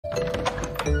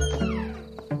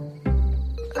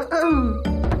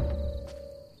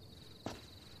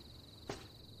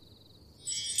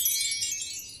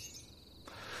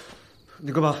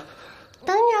你干嘛？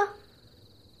等你啊。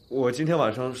我今天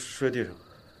晚上睡地上。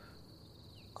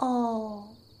哦，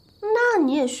那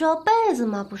你也需要被子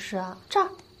吗？不是，这儿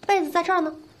被子在这儿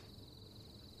呢。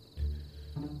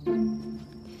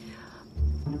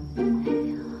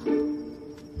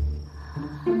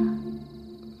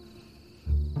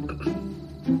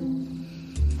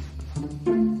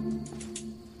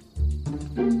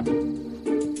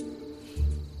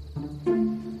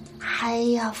哎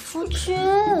呀，夫君，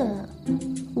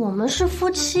我们是夫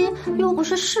妻，又不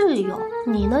是室友。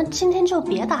你呢，今天就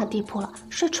别打地铺了，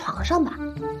睡床上吧。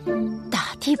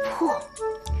打地铺？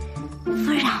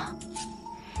夫人，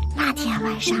那天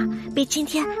晚上比今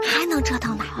天还能折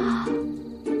腾呢。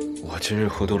我今日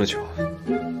喝多了酒，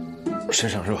身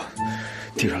上热，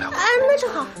地上凉。哎，那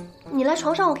正好，你来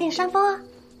床上，我给你扇风啊。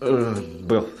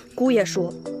不用。姑爷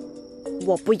说，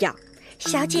我不痒。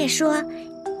小姐说，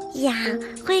痒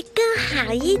会更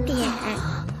好一点。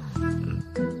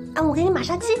我给你马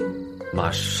杀鸡。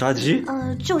马杀鸡？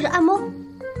就是按摩。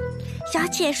小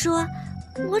姐说，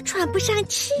我喘不上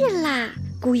气啦。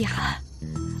姑爷喊，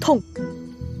痛。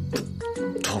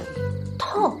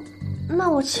痛？那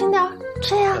我轻点儿，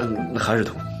这样。还是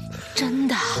痛。真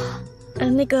的？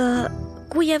那个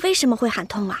姑爷为什么会喊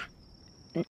痛啊？